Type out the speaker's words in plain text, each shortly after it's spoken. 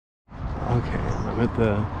Okay, I'm at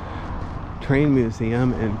the train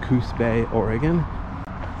museum in Coos Bay, Oregon.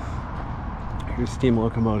 Here's steam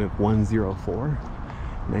locomotive 104.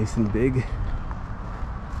 Nice and big.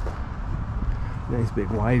 Nice big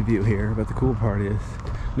wide view here, but the cool part is,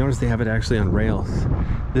 notice they have it actually on rails.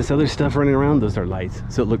 This other stuff running around, those are lights,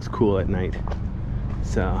 so it looks cool at night.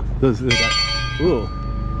 So, those are got, ooh,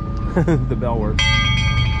 the bell works.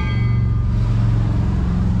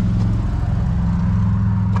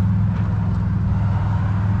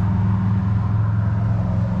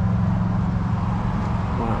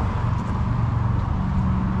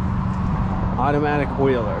 Automatic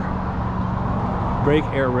oiler, brake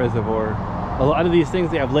air reservoir. A lot of these things,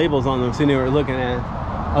 they have labels on them, so you know what we're looking at.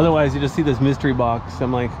 Otherwise, you just see this mystery box.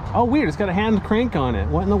 I'm like, oh weird, it's got a hand crank on it.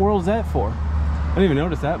 What in the world is that for? I didn't even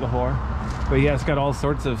notice that before. But yeah, it's got all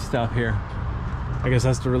sorts of stuff here. I guess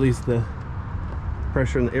that's to release the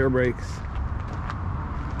pressure in the air brakes.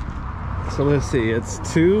 So let's see, it's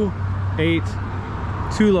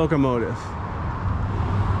 282 locomotive.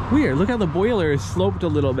 Weird, look how the boiler is sloped a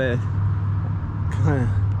little bit.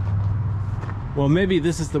 Well, maybe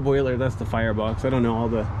this is the boiler, that's the firebox. I don't know all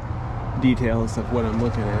the details of what I'm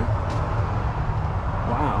looking at.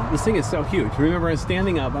 Wow, this thing is so huge. Remember, I'm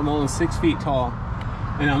standing up, I'm almost 6 feet tall,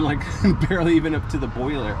 and I'm like barely even up to the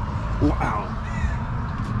boiler. Wow,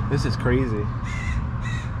 this is crazy.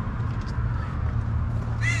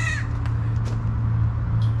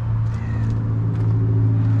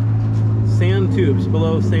 Sand tubes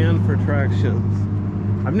below sand for tractions.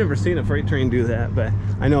 I've never seen a freight train do that, but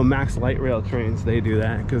I know max light rail trains, they do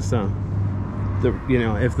that because you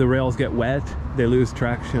know, if the rails get wet, they lose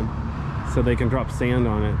traction, so they can drop sand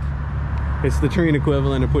on it. It's the train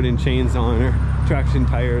equivalent of putting chains on or traction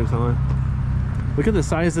tires on. Look at the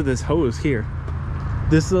size of this hose here.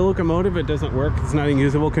 This is a locomotive, it doesn't work, it's not in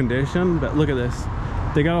usable condition, but look at this.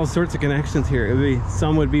 They got all sorts of connections here. It would be,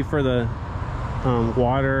 some would be for the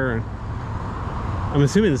water. I'm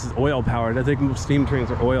assuming this is oil powered. I think most steam trains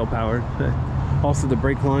are oil powered. Also the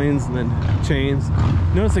brake lines and then chains.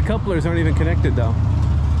 Notice the couplers aren't even connected though.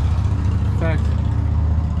 In fact,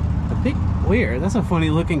 I think, weird, that's a funny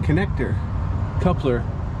looking connector. Coupler.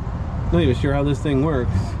 Not even sure how this thing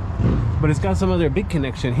works. But it's got some other big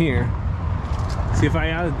connection here. See if I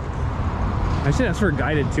add, I should ask for a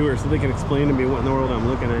guided tour so they can explain to me what in the world I'm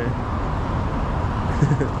looking at.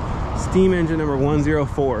 Steam engine number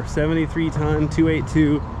 104, 73 ton,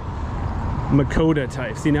 282 Makota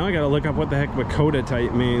type. See, now I gotta look up what the heck Makota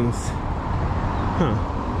type means. Huh.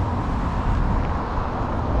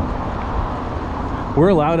 We're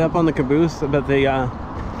allowed up on the caboose, but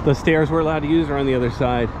the stairs we're allowed to use are on the other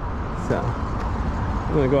side. So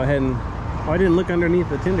I'm gonna go ahead and, oh, I didn't look underneath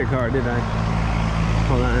the tender car, did I?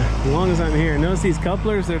 Hold on, as long as I'm here. Notice these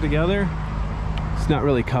couplers, they're together. It's not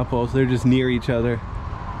really couples, they're just near each other.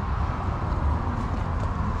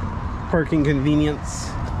 Parking convenience.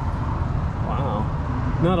 Wow,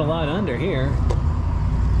 not a lot under here.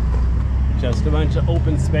 Just a bunch of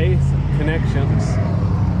open space and connections.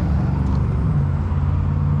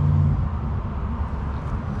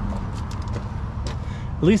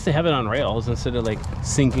 At least they have it on rails instead of like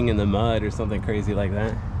sinking in the mud or something crazy like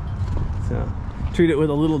that. So treat it with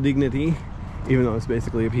a little dignity, even though it's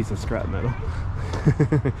basically a piece of scrap metal.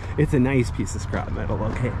 It's a nice piece of scrap metal,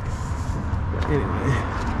 okay. But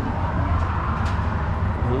anyway.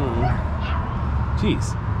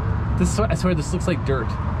 Jeez, this, I swear this looks like dirt.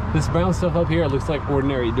 This brown stuff up here looks like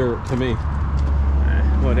ordinary dirt to me.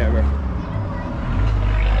 Whatever.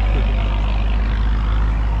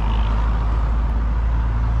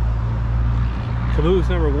 Caboose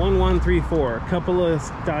number 1134, Cupola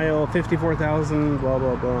style, 54,000, blah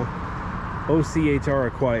blah blah. OCHR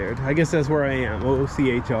acquired. I guess that's where I am.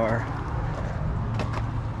 OCHR.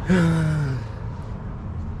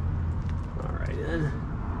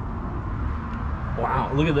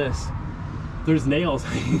 Wow, look at this. There's nails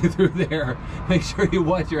hanging through there. Make sure you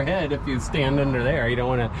watch your head if you stand under there. You don't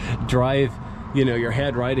want to drive, you know, your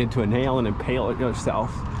head right into a nail and impale it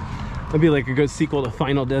yourself. That'd be like a good sequel to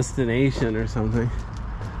Final Destination or something.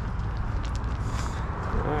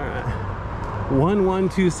 Alright.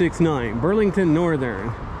 11269, Burlington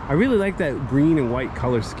Northern. I really like that green and white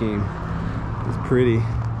color scheme. It's pretty.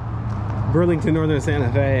 Burlington Northern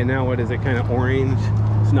Santa Fe, and now what is it, kind of orange?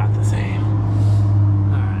 It's not the same.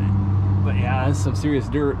 But yeah, there's some serious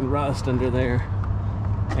dirt and rust under there.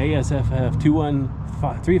 ASFF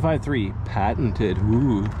 21353, patented.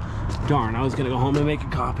 Ooh, darn, I was gonna go home and make a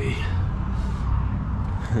copy.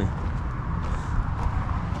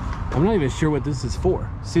 I'm not even sure what this is for.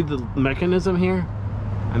 See the mechanism here?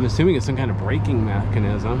 I'm assuming it's some kind of braking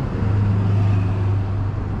mechanism.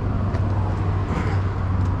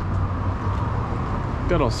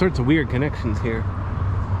 got all sorts of weird connections here.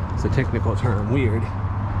 It's a technical term, weird.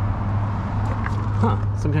 Huh,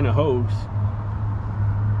 some kind of hose.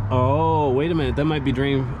 Oh, wait a minute, that might be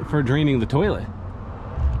for draining the toilet.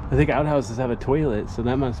 I think outhouses have a toilet, so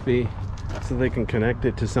that must be so they can connect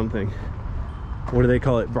it to something. What do they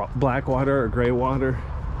call it? Black water or gray water?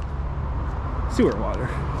 Sewer water,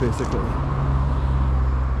 basically.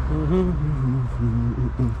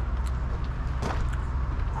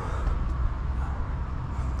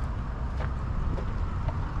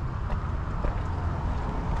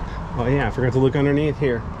 Oh yeah, I forgot to look underneath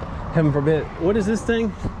here. Heaven forbid. What is this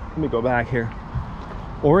thing? Let me go back here.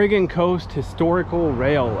 Oregon Coast Historical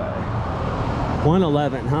Railway.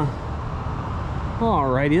 111, huh?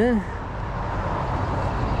 Alrighty then.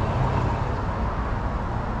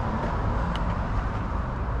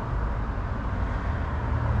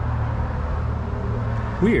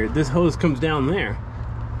 Weird, this hose comes down there.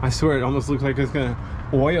 I swear it almost looks like it's gonna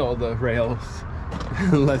oil the rails.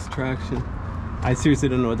 Less traction. I seriously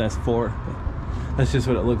don't know what that's for, but that's just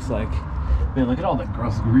what it looks like. Man, look at all the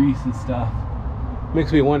gross grease and stuff.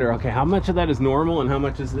 Makes me wonder, okay, how much of that is normal and how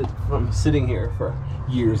much is it from sitting here for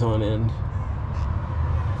years on end?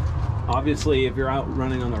 Obviously, if you're out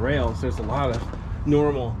running on the rails, there's a lot of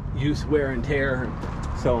normal use, wear and tear,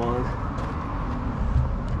 and so on.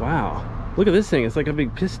 Wow, look at this thing. It's like a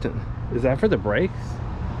big piston. Is that for the brakes?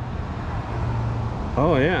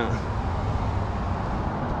 Oh yeah.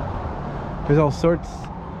 There's all sorts.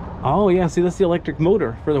 Oh yeah, see, that's the electric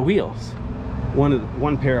motor for the wheels.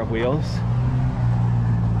 One pair of wheels.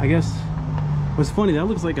 I guess what's funny, that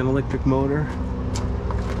looks like an electric motor.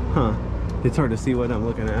 Huh. It's hard to see what I'm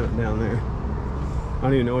looking at down there. I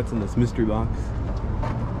don't even know what's in this mystery box.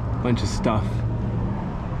 Bunch of stuff.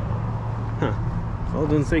 Huh. Well, it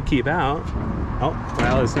doesn't say keep out. Oh,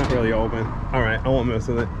 well, it's not really open. Alright, I won't mess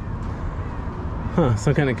with it. Huh,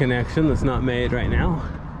 some kind of connection that's not made right now.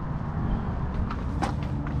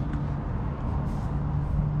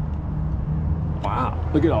 Wow,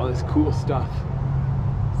 look at all this cool stuff.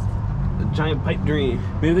 A giant pipe dream.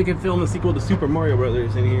 Maybe they could film a sequel to Super Mario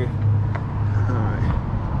Brothers in here. Alright.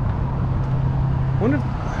 Wonder if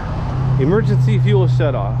emergency fuel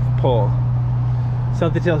shutoff pull.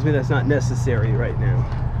 Something tells me that's not necessary right now.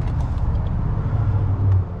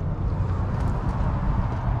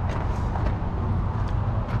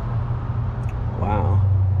 Wow.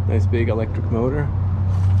 Nice big electric motor.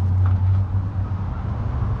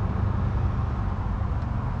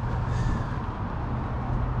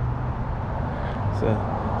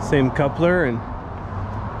 Same coupler and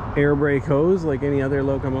air brake hose like any other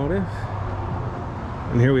locomotive.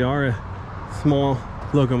 And here we are, a small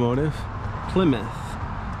locomotive, Plymouth.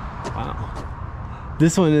 Wow.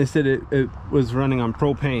 This one, they said it was running on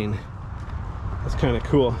propane. That's kind of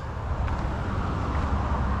cool.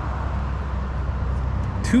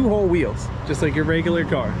 2 whole wheels, just like your regular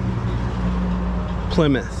car.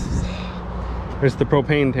 Plymouth. There's the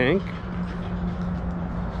propane tank.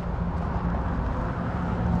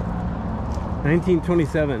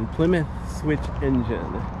 1927 Plymouth switch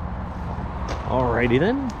engine. Alrighty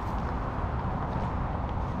then.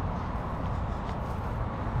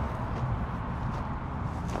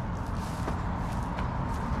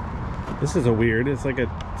 This is a weird, it's like a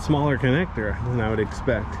smaller connector than I would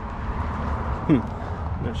expect.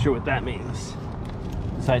 Not sure what that means.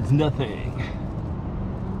 Besides nothing.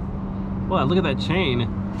 Well, look at that chain.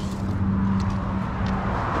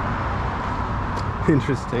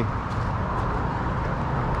 Interesting.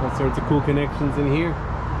 All sorts of cool connections in here.